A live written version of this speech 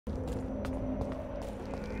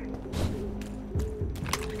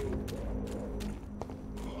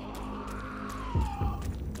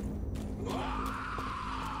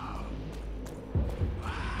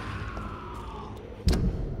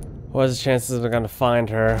What's the chances we're gonna find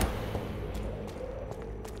her?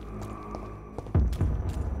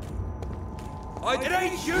 It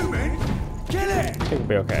ain't human! Kill it! I think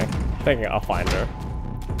we'll be okay. I think I'll find her.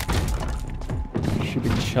 Should be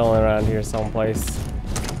chilling around here someplace.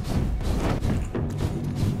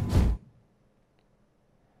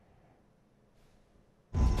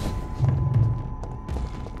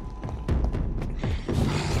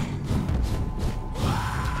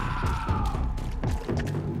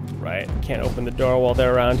 Right, can't open the door while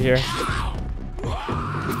they're around here.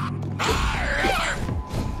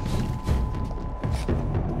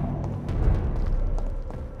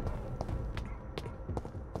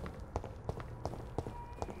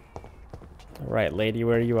 Alright, lady,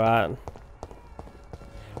 where are you at?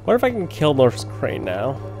 What if I can kill Nurse Crane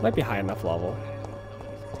now? Might be high enough level.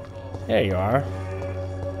 There you are.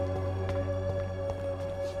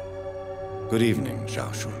 Good evening,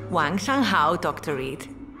 Xiaoshu. 晚上好, Dr. Reid.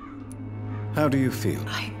 How do you feel?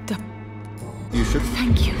 You should.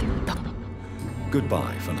 Thank you.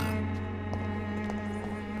 Goodbye for now.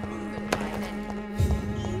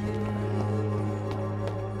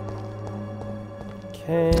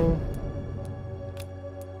 Okay.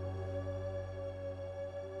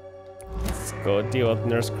 Let's go deal with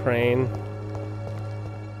Nurse Crane.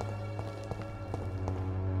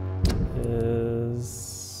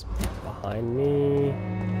 Is behind me.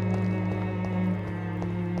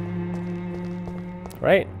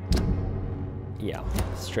 Right? Yeah,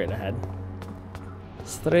 straight ahead.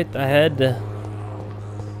 Straight ahead. There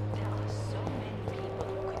are so many people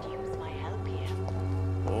who could use my help here.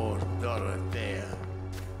 Poor Dorothea.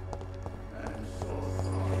 I'm so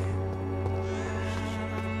sorry.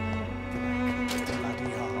 Bloody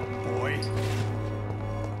hell, boy.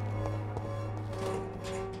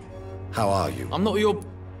 How are you? I'm not your...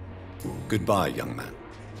 Goodbye, young man.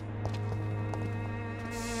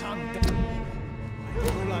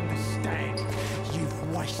 You'll understand.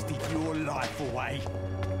 You've wasted your life away.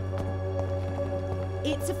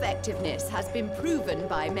 Its effectiveness has been proven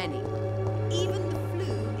by many. Even the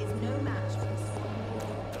flu is no match for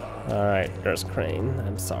this. Alright, Nurse Crane,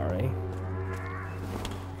 I'm sorry.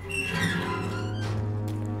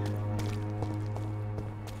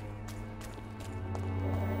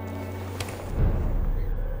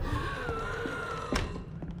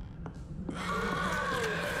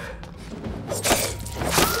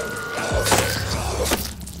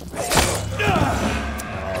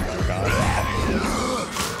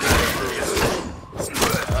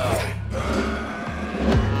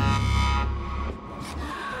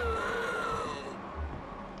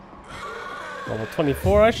 Level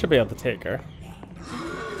 24, I should be able to take her.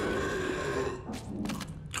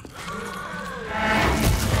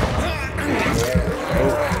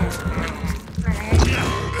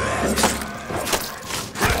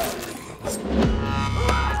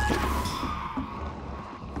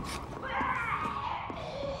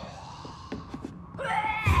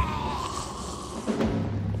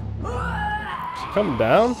 She coming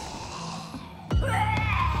down?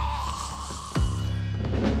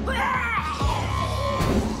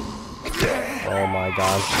 Oh my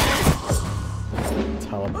god.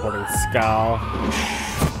 Teleporting scowl.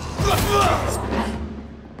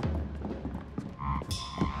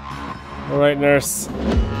 Alright, nurse.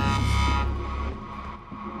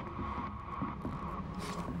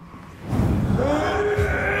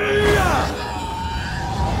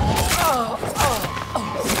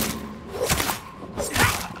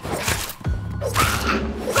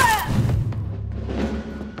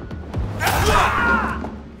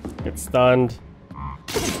 Get stunned.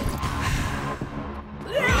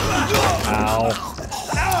 Ow.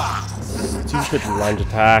 Stupid lunge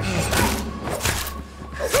attack.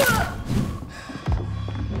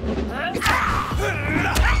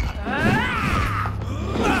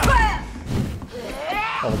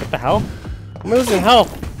 Oh, what the hell? I'm losing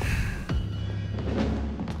health.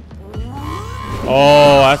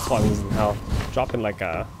 Oh, that's why I'm losing health. Dropping like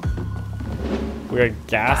a weird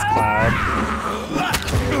gas cloud.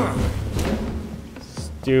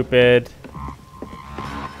 Stupid.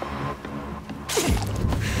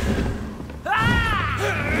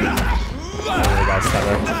 Oh, we got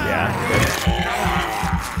stunner. Yeah.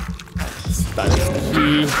 Stun is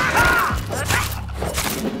key.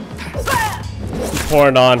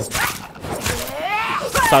 Pouring on.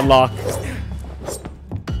 Stun lock.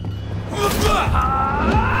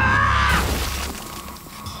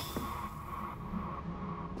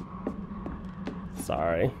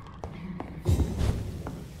 Sorry.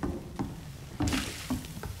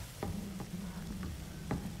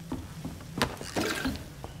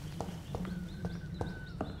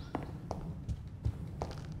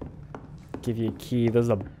 give you a key. There's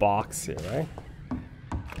a box here, right?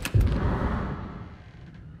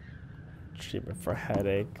 Treatment for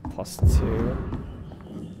headache, +2.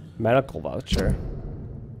 Medical voucher.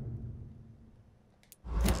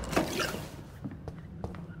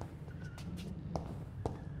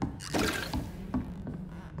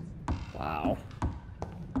 Wow.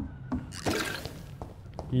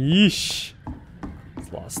 Yeesh. That's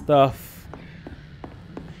a lot of stuff.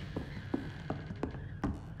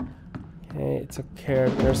 Okay, took care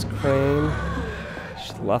of Nurse Crane.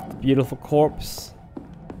 She left the beautiful corpse.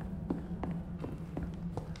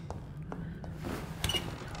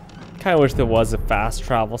 Kind of wish there was a fast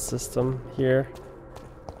travel system here.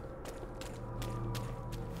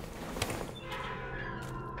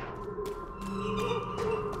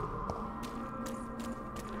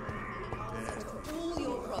 All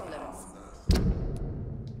your problems.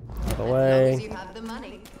 Out of the As long as way. you have the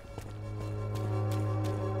money.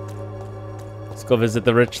 Let's go visit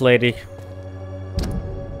the rich lady.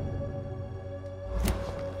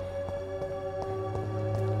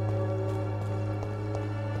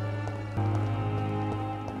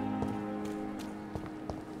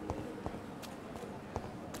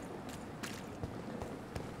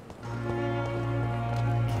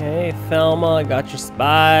 Okay, Thelma, I got your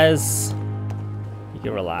spies. You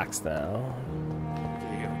can relax now.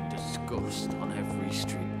 Clear disgust on every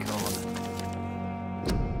street corner.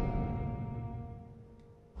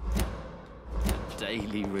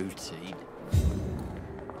 Daily routine.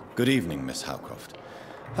 Good evening, Miss Howcroft.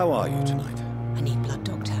 How are you tonight? I need blood,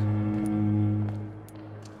 Doctor.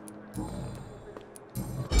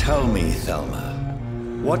 Tell me, Thelma,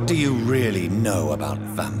 what do you really know about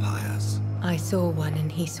vampires? I saw one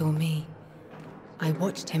and he saw me. I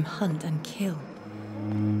watched him hunt and kill.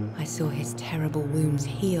 I saw his terrible wounds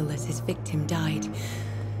heal as his victim died.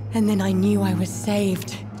 And then I knew I was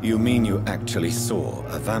saved. You mean you actually saw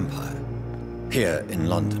a vampire? Here in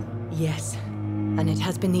London? Yes. And it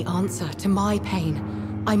has been the answer to my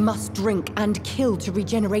pain. I must drink and kill to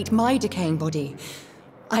regenerate my decaying body.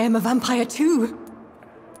 I am a vampire too.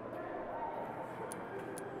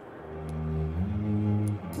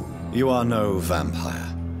 You are no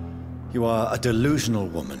vampire. You are a delusional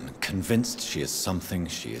woman, convinced she is something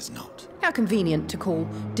she is not. How convenient to call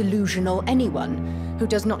delusional anyone who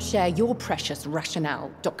does not share your precious rationale,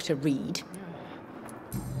 Dr. Reid.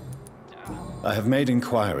 I have made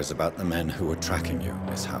inquiries about the men who were tracking you,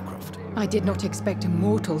 Miss Howcroft. I did not expect a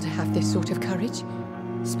mortal to have this sort of courage.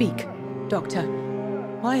 Speak, Doctor.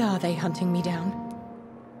 Why are they hunting me down?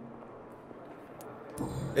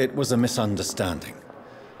 It was a misunderstanding.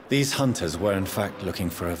 These hunters were in fact looking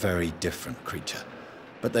for a very different creature,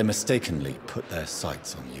 but they mistakenly put their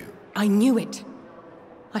sights on you. I knew it.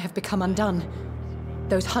 I have become undone.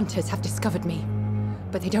 Those hunters have discovered me,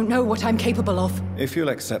 but they don't know what I'm capable of. If you'll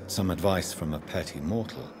accept some advice from a petty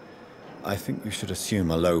mortal, I think you should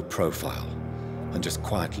assume a low profile and just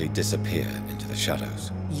quietly disappear into the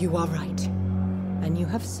shadows. You are right. And you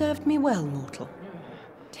have served me well, mortal.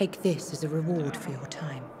 Take this as a reward for your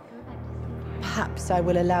time. Perhaps I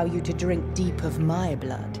will allow you to drink deep of my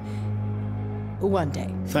blood. One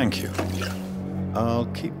day. Thank you. I'll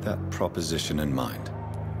keep that proposition in mind.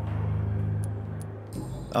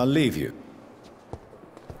 I'll leave you.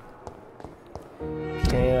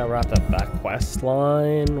 Okay, I wrapped up that quest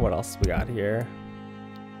line. What else we got here?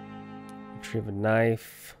 Retrieve a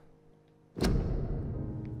knife.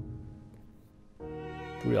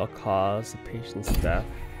 Real cause of patient's death.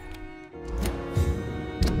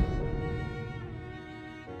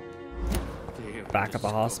 Back at the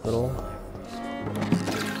hospital.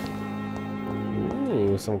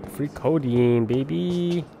 Ooh, some free codeine,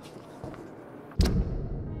 baby.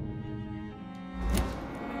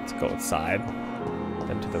 Let's go outside.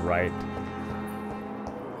 Then to the right.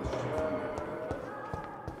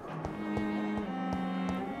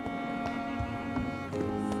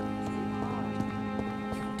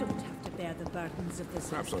 Don't have to bear the burdens of this.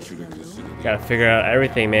 Perhaps I should have Gotta figure out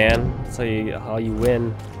everything, man. That's how you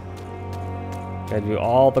win. Gotta do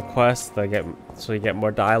all the quests so you get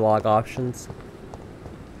more dialogue options.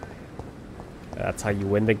 That's how you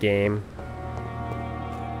win the game.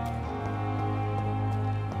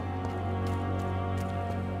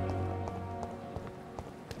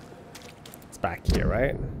 It's back here,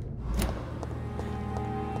 right?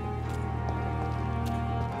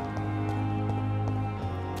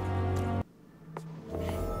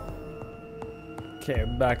 Okay,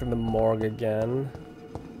 back in the morgue again.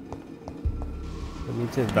 We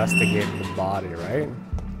need to investigate the body, right?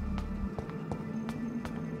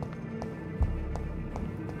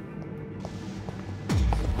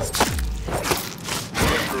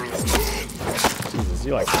 Jesus,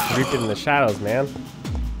 you're like creeping in the shadows, man.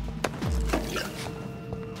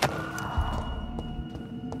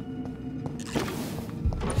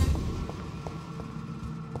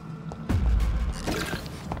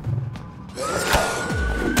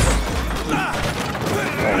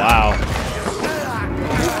 Oh, wow.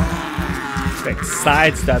 Like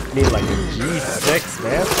sidestepped me like a G6,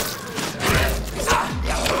 man.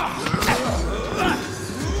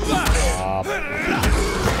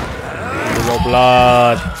 No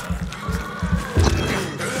blood.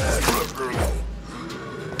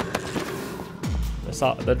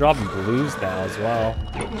 They're dropping blues now as well.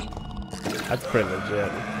 That's pretty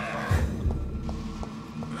legit.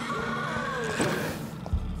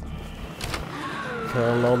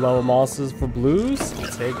 Killing low-level monsters for blues? I'll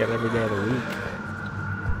take it every day of the week.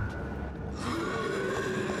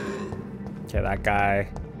 Okay, that guy.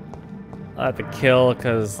 I have to kill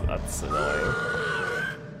because that's annoying.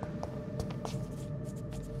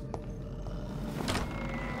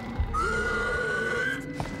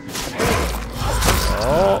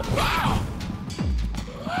 Oh.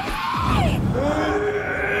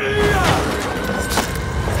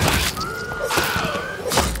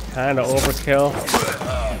 Kind of overkill.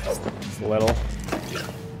 Just a little.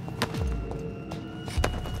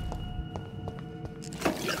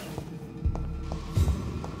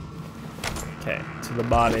 Okay, to the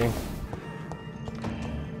body.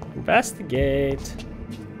 Investigate.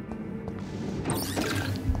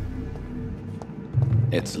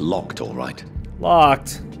 It's locked, all right.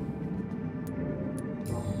 Locked.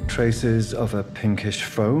 Traces of a pinkish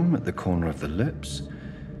foam at the corner of the lips.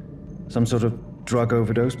 Some sort of drug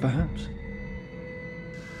overdose, perhaps?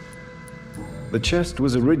 The chest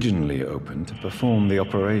was originally open to perform the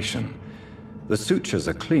operation. The sutures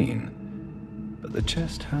are clean, but the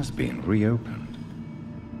chest has been reopened.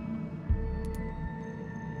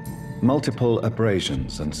 Multiple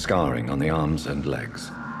abrasions and scarring on the arms and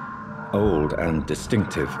legs. Old and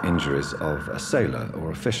distinctive injuries of a sailor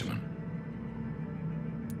or a fisherman.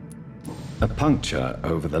 A puncture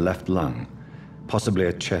over the left lung, possibly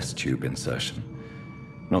a chest tube insertion.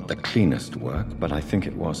 Not the cleanest work, but I think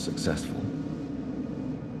it was successful.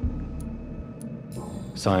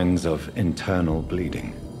 Signs of internal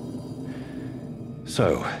bleeding.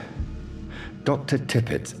 So, Dr.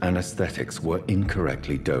 Tippett's anesthetics were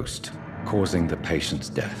incorrectly dosed, causing the patient's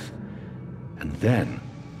death. And then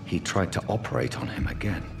he tried to operate on him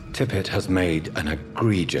again. Tippett has made an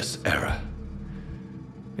egregious error.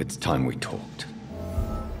 It's time we talked.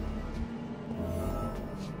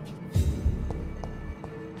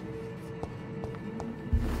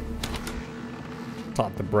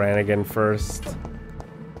 Talk to Brannigan first.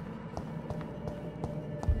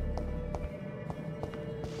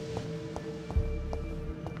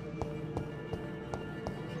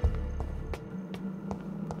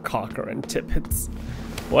 Cochran Tippets.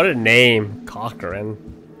 What a name, Cochran.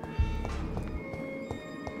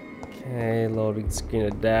 Okay, loading screen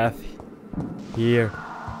of death. Here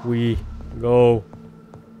we go.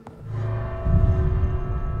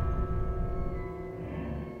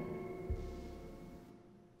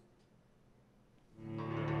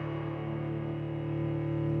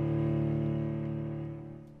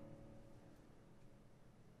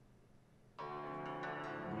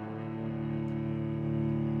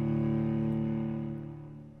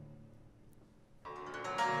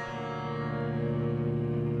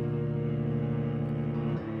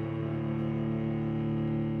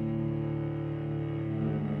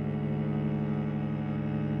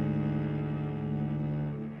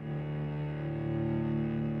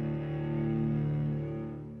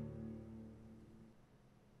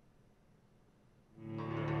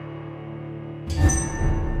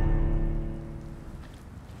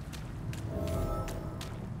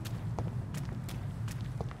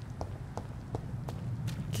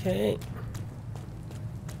 Okay.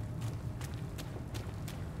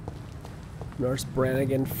 Nurse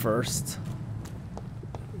Brannigan first.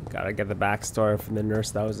 Gotta get the backstory from the nurse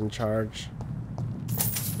that was in charge.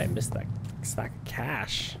 I missed that stack of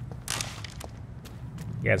cash.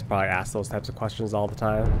 You guys probably ask those types of questions all the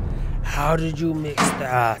time. How did you mix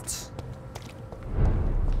that?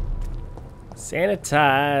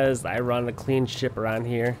 Sanitized. I run a clean ship around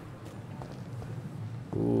here.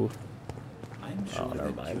 Ooh. Oh,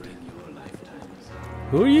 never mind.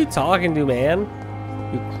 Who are you talking to, man?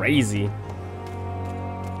 You crazy.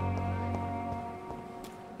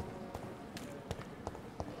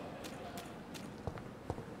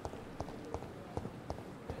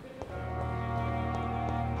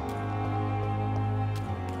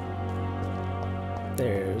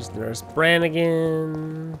 There's Nurse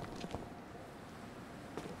Brannigan.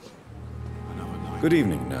 Another night Good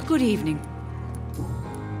evening, nurse. Good evening.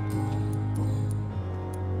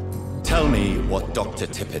 Tell me what Dr.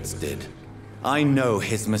 Tippett did. I know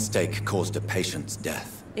his mistake caused a patient's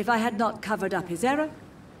death. If I had not covered up his error,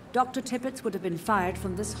 Dr. Tippett would have been fired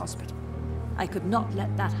from this hospital. I could not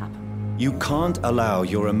let that happen. You can't allow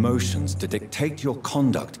your emotions to dictate your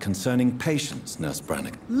conduct concerning patients, Nurse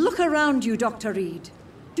Brannigan. Look around you, Dr. Reid.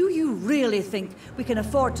 Do you really think we can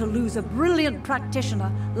afford to lose a brilliant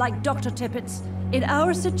practitioner like Dr. Tippett's in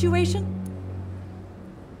our situation?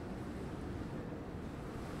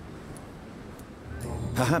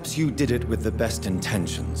 Perhaps you did it with the best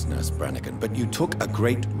intentions, Nurse Brannigan, but you took a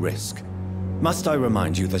great risk. Must I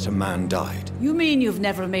remind you that a man died? You mean you've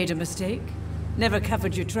never made a mistake? Never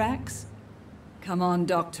covered your tracks? Come on,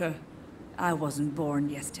 Doctor. I wasn't born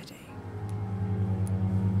yesterday.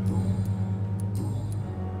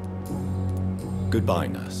 Goodbye,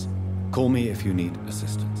 nurse. Call me if you need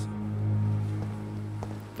assistance.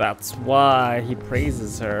 That's why he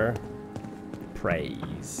praises her.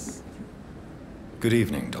 Praise. Good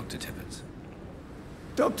evening, Dr. Tippett.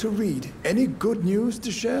 Dr. Reid, any good news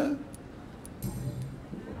to share?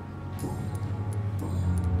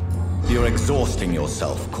 You're exhausting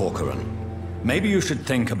yourself, Corcoran. Maybe you should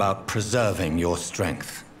think about preserving your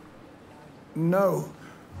strength. No.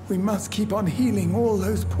 We must keep on healing all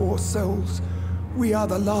those poor souls. We are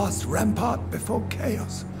the last rampart before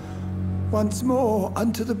chaos. Once more,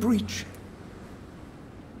 unto the breach.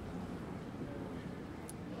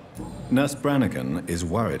 Nurse Brannigan is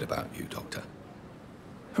worried about you, Doctor.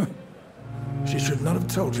 She should not have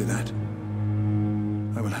told you that.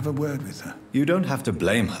 I will have a word with her. You don't have to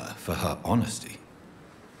blame her for her honesty.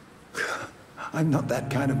 I'm not that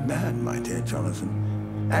kind of man, my dear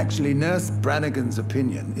Jonathan. Actually, Nurse Brannigan's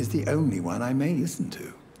opinion is the only one I may listen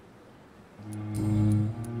to.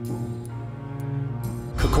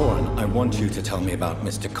 Corcoran, I want you to tell me about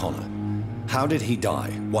Mr. Connor. How did he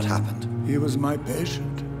die? What happened? He was my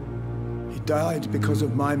patient. He died because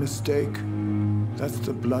of my mistake. That's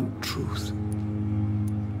the blunt truth.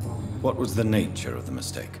 What was the nature of the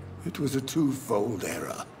mistake? It was a twofold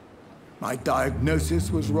error. My diagnosis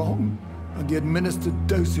was wrong, and the administered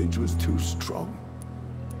dosage was too strong.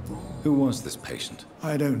 Who was this patient?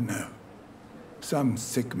 I don't know. Some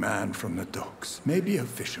sick man from the docks, maybe a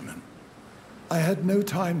fisherman. I had no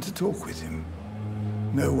time to talk with him.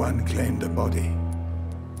 No one claimed a body.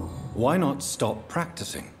 Why not stop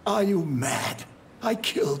practicing? Are you mad? I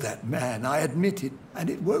killed that man, I admit it, and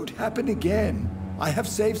it won't happen again. I have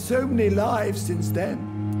saved so many lives since then.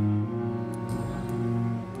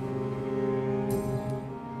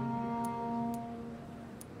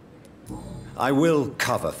 I will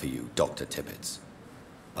cover for you, Dr. Tippett,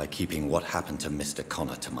 by keeping what happened to Mr.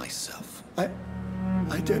 Connor to myself.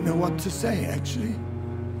 I don't know what to say, actually.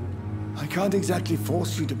 I can't exactly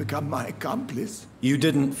force you to become my accomplice. You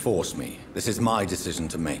didn't force me. This is my decision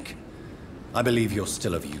to make. I believe you're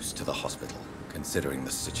still of use to the hospital, considering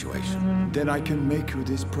the situation. Then I can make you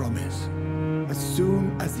this promise. As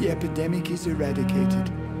soon as the epidemic is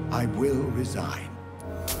eradicated, I will resign.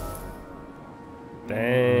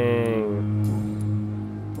 Dang.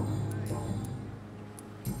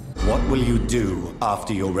 What will you do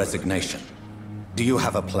after your resignation? Do you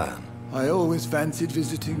have a plan? I always fancied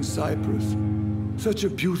visiting Cyprus. Such a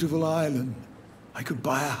beautiful island. I could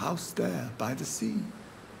buy a house there, by the sea.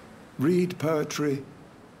 Read poetry,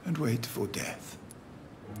 and wait for death.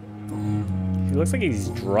 He looks like he's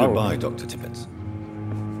drunk. Goodbye, Dr. Tippett.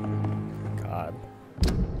 God.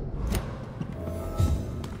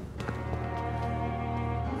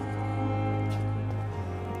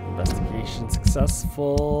 Investigation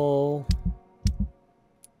successful.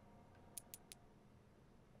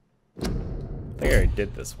 I think I already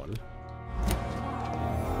did this one.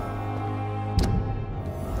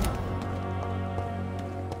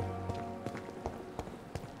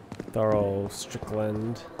 Thorough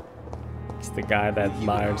Strickland. He's the guy that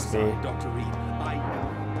admires me. Dr.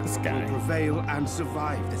 Reid, This guy. prevail and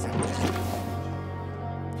survive this epidemic.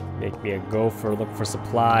 Make me a gopher, look for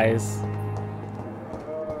supplies.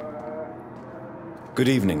 Good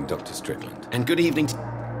evening, Dr. Strickland. And good evening.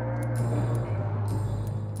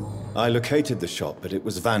 I located the shop, but it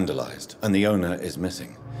was vandalized, and the owner is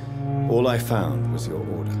missing. All I found was your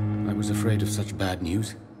order. I was afraid of such bad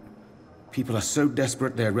news. People are so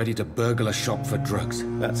desperate they're ready to burgle a shop for drugs.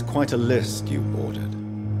 That's quite a list you ordered.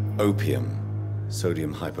 Opium,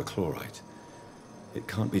 sodium hypochlorite. It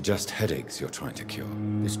can't be just headaches you're trying to cure.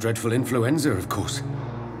 This dreadful influenza, of course.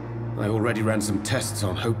 I already ran some tests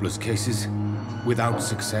on hopeless cases. Without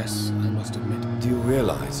success, I must admit. Do you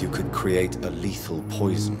realize you could create a lethal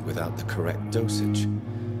poison without the correct dosage?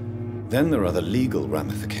 Then there are the legal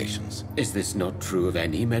ramifications. Is this not true of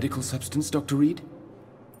any medical substance, Dr. Reid?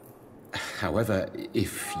 However,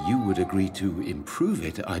 if you would agree to improve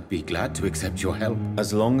it, I'd be glad to accept your help.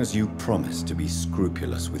 As long as you promise to be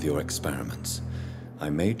scrupulous with your experiments, I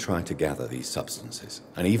may try to gather these substances,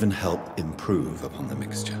 and even help improve upon the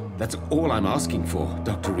mixture. That's all I'm asking for,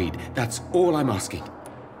 Dr. Reid. That's all I'm asking.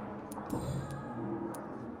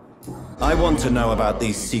 I want to know about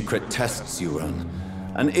these secret tests you run,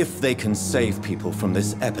 and if they can save people from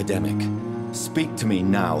this epidemic. Speak to me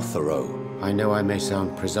now, Thoreau. I know I may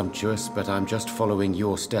sound presumptuous, but I'm just following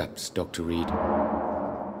your steps, Dr. Reid.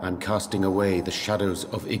 I'm casting away the shadows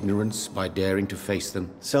of ignorance by daring to face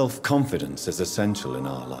them. Self-confidence is essential in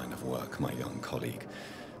our line of work, my young colleague,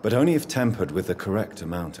 but only if tempered with the correct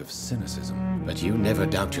amount of cynicism. But you never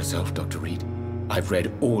doubt yourself, Dr. Reid. I've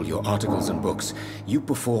read all your articles and books. You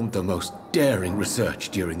performed the most daring research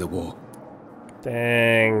during the war.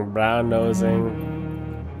 Dang, brown-nosing.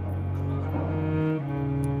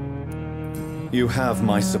 You have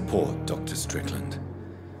my support, Dr. Strickland.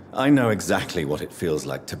 I know exactly what it feels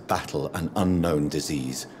like to battle an unknown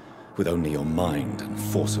disease, with only your mind and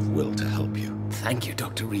force of will to help you. Thank you,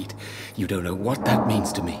 Dr. Reid. You don't know what that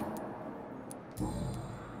means to me.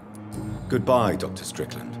 Goodbye, Dr.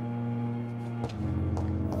 Strickland.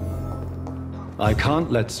 I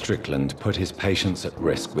can't let Strickland put his patients at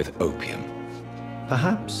risk with opium.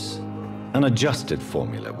 Perhaps an adjusted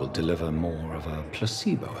formula will deliver more of a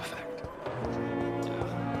placebo effect.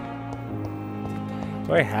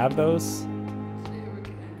 Do I have those?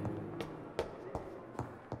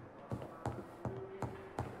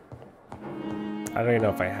 I don't even know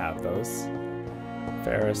if I have those.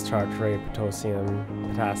 Ferrous, tartrate, potassium,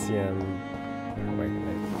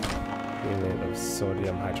 unit of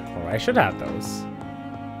sodium hydrochloride. I should have those.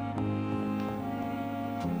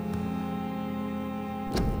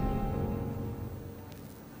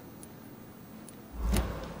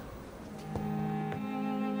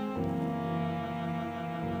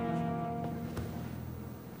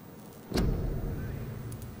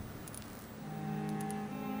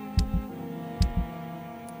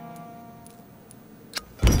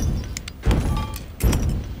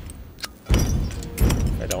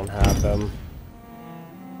 Them.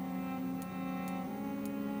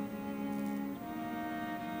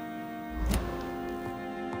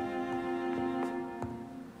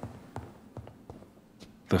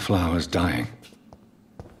 The flower's dying.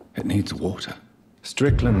 It needs water.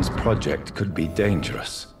 Strickland's project could be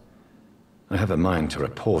dangerous. I have a mind to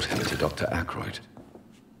report him to Dr. Ackroyd.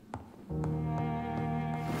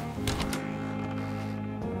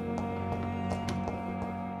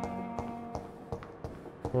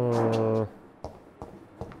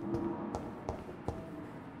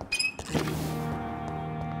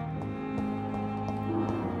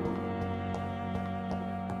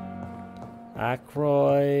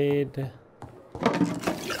 Ackroyd.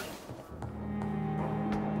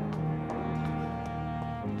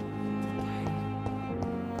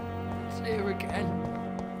 It's here again.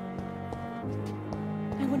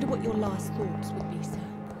 I wonder what your last thoughts would be, sir.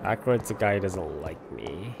 Ackroyd's a guy who doesn't like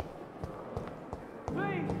me.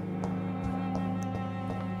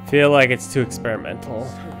 Feel like it's too experimental.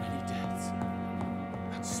 So many deaths.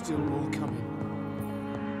 And still more coming.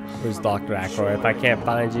 Where's Dr. Ackroyd? If I can't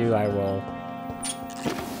find you, I will.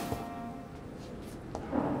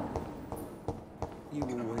 You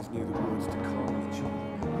always knew the words to calm each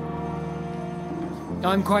other.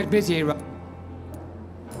 I'm quite busy.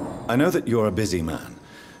 I know that you're a busy man,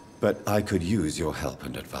 but I could use your help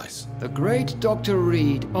and advice. The great Dr.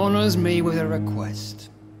 Reid honors me with a request.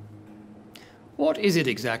 What is it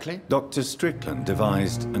exactly? Dr. Strickland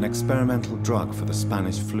devised an experimental drug for the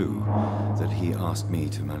Spanish flu that he asked me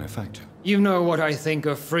to manufacture. You know what I think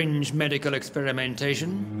of fringe medical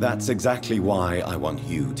experimentation. That's exactly why I want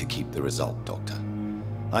you to keep the result, Doctor.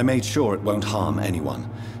 I made sure it won't harm anyone,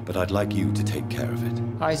 but I'd like you to take care of it.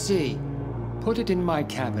 I see. Put it in my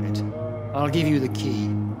cabinet. I'll give you the key.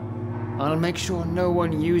 I'll make sure no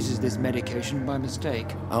one uses this medication by mistake.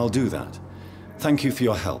 I'll do that. Thank you for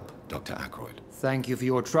your help, Dr. Ackroyd. Thank you for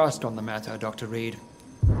your trust on the matter, Dr. Reid.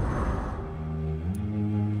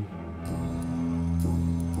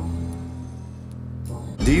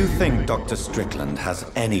 Do you think Dr. Strickland has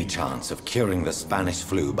any chance of curing the Spanish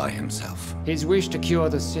flu by himself? His wish to cure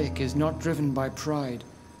the sick is not driven by pride,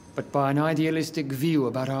 but by an idealistic view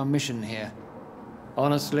about our mission here.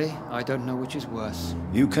 Honestly, I don't know which is worse.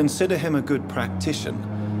 You consider him a good practitioner,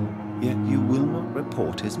 yet you will not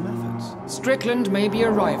report his methods. Strickland may be a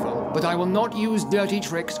rival, but I will not use dirty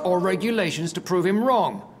tricks or regulations to prove him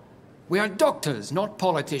wrong. We are doctors, not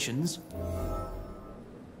politicians.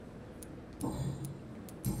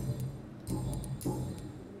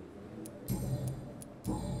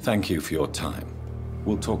 Thank you for your time.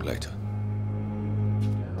 We'll talk later.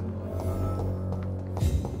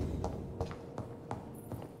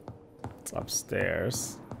 It's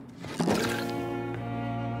upstairs.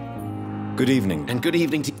 Good evening. And good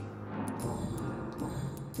evening to...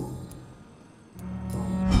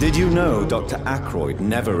 Did you know Dr. Ackroyd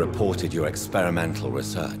never reported your experimental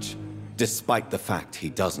research, despite the fact he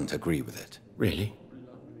doesn't agree with it? Really?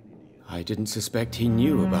 I didn't suspect he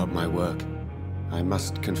knew about my work. I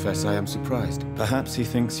must confess I am surprised. Perhaps he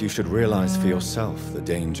thinks you should realize for yourself the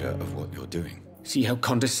danger of what you're doing. See how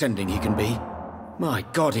condescending he can be? My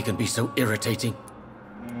God, he can be so irritating.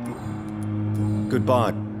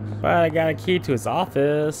 Goodbye. But I got a key to his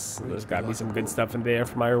office. There's gotta be some good stuff in there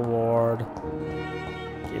for my reward.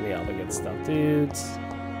 Give me all the good stuff, dudes.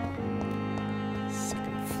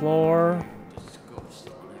 Second floor.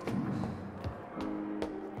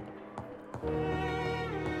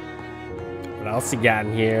 What else you got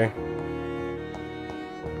in here?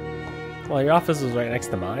 Well, your office was right next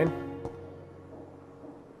to mine.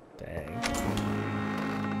 Dang.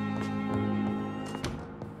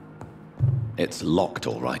 It's locked,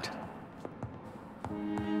 all right.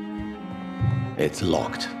 It's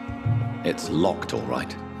locked. It's locked, all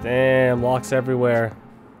right. Damn, locks everywhere.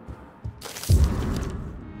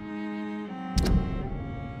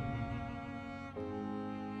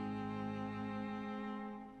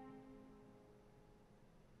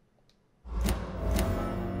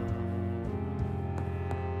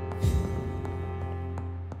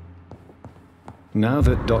 Now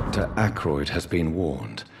that Dr. Ackroyd has been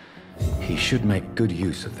warned, he should make good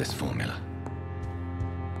use of this formula.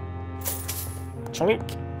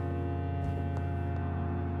 Choink.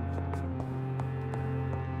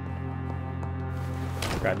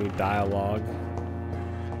 Got new dialogue.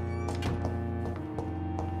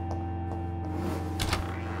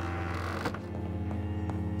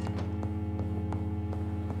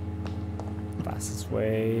 Fastest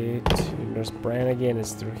way to Nurse Brannigan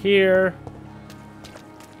is through here.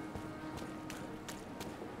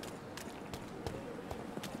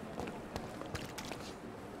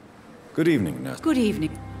 Good evening, Nurse. Good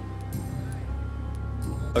evening.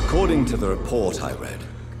 According to the report I read,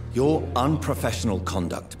 your unprofessional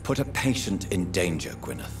conduct put a patient in danger,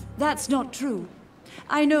 Gwyneth. That's not true.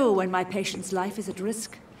 I know when my patient's life is at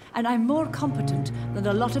risk, and I'm more competent than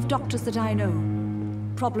a lot of doctors that I know.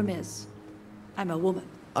 Problem is, I'm a woman.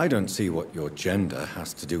 I don't see what your gender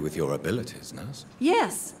has to do with your abilities, Nurse.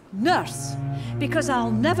 Yes, nurse. Because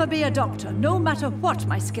I'll never be a doctor, no matter what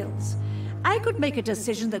my skills. I could make a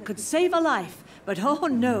decision that could save a life, but oh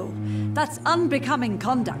no, that's unbecoming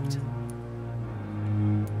conduct.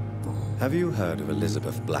 Have you heard of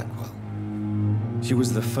Elizabeth Blackwell? She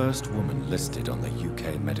was the first woman listed on the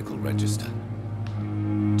UK Medical Register.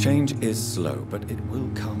 Change is slow, but it will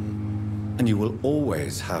come. And you will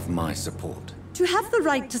always have my support. To have the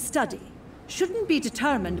right to study shouldn't be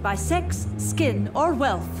determined by sex, skin, or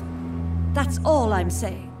wealth. That's all I'm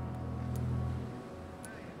saying.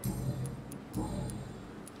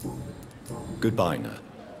 Goodbye, Nurse.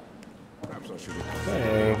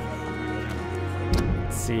 Okay.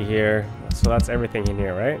 Let's see here. So that's everything in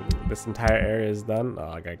here, right? This entire area is done. Oh,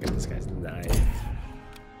 I gotta get this guy's knife.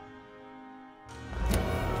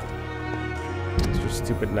 It's your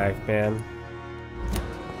stupid knife, man.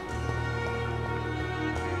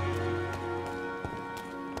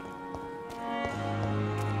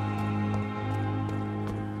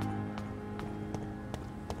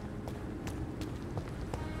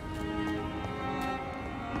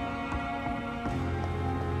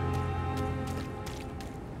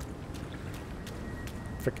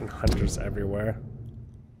 Freaking hunters everywhere.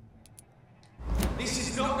 This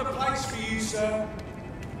is not the place for you, sir.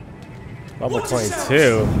 Level What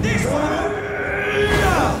 22. This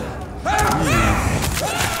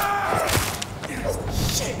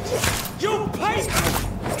Shit! You play!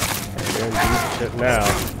 You're doing deep shit now.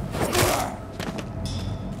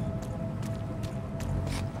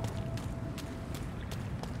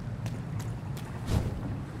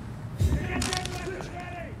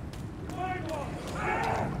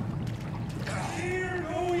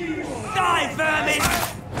 Die, vermin!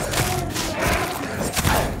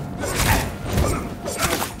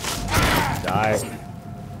 Die.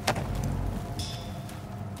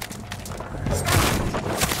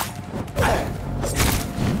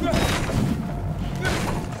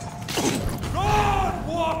 God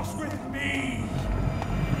walks with me!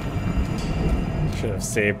 Should have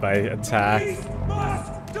saved by attack. He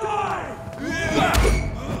must die!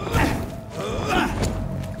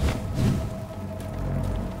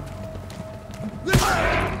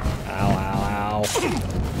 Ow, ow, ow.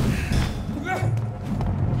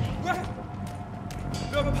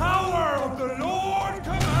 the Lord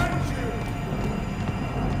commands you!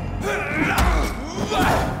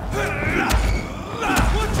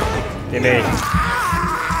 Give me.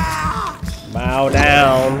 Bow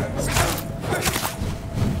down.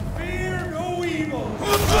 Fear no evil!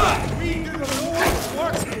 We do the Lord's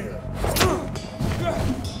work here!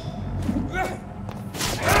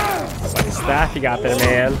 What staff you got there,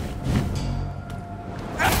 man?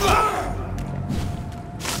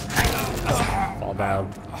 Fall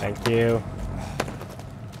down. Thank you.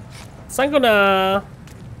 Sangona!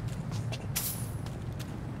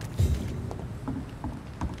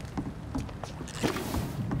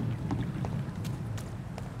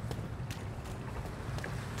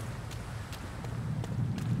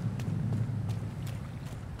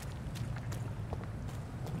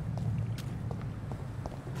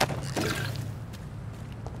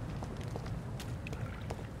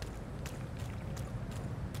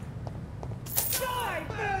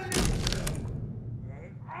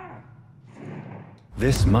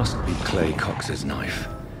 This must be Clay Cox's knife.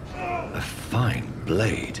 A fine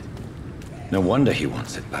blade. No wonder he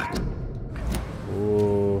wants it back.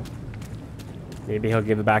 Ooh. Maybe he'll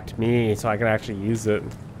give it back to me so I can actually use it.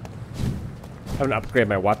 I haven't upgraded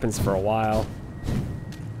my weapons for a while.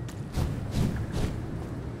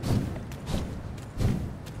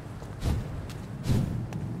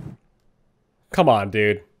 Come on,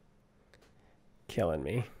 dude. Killing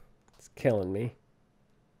me. It's killing me.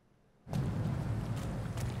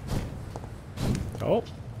 Oh,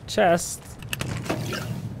 chest.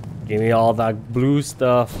 Give me all that blue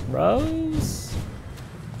stuff, bros.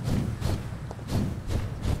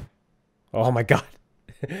 Oh my god.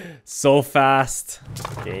 So fast.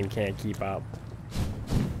 Game can't keep up.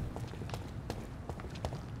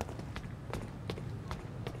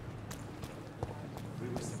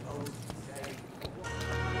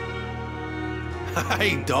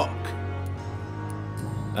 Hey, Doc.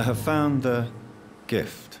 I have found the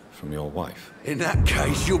gift from your wife. In that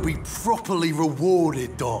case, you'll be properly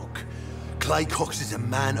rewarded, Doc. Clay Cox is a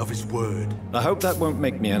man of his word. I hope that won't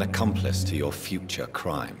make me an accomplice to your future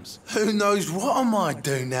crimes. Who knows what I might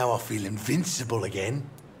do now I feel invincible again?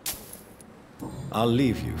 I'll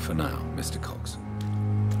leave you for now, Mr. Cox.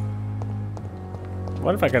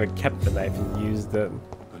 What if I could have kept the knife and used it?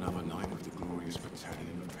 Another night with the glorious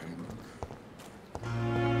battalion of Pembroke.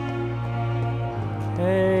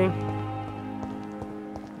 Okay.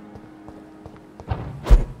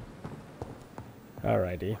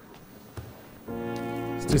 Alrighty.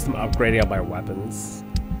 Let's do some upgrading of my weapons.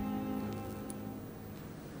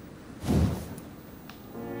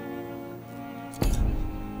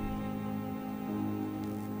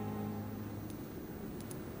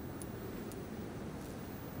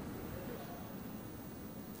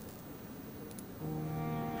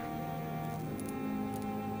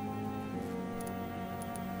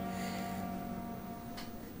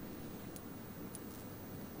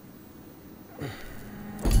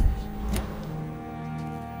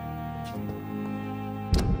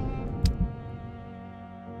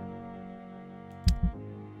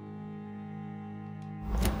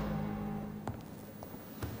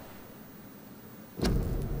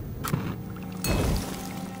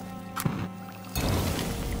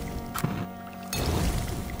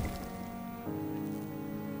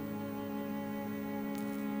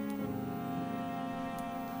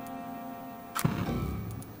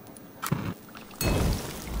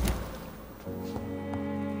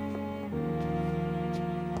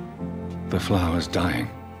 The flower's dying.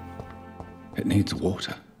 It needs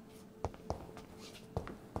water.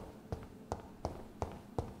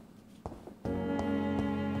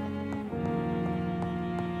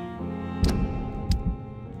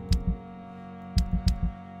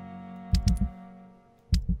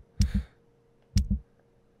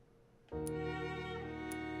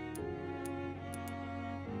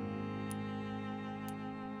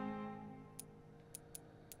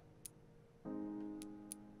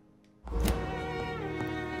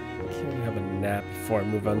 Before I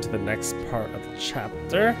move on to the next part of the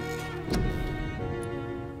chapter.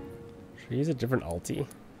 Should I use a different ulti?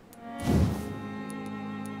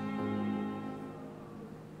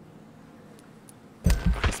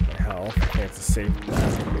 That's my health. I think it's a safe bet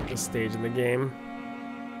at this stage in the game.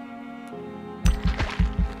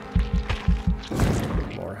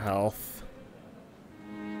 More health.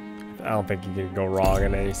 I don't think you can go wrong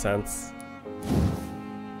in any sense.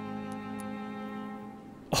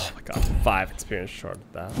 5 experience short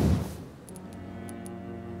of that.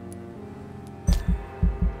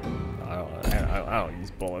 I don't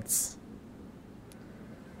use bullets.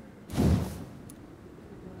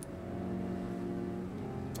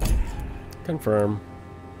 Confirm.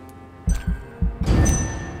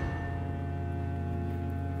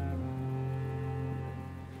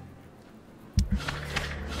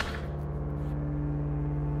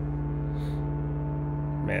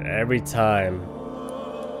 Man, every time.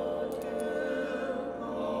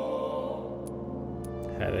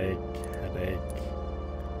 Headache, headache.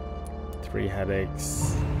 3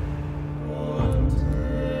 headaches.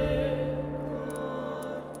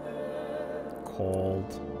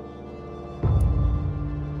 Cold.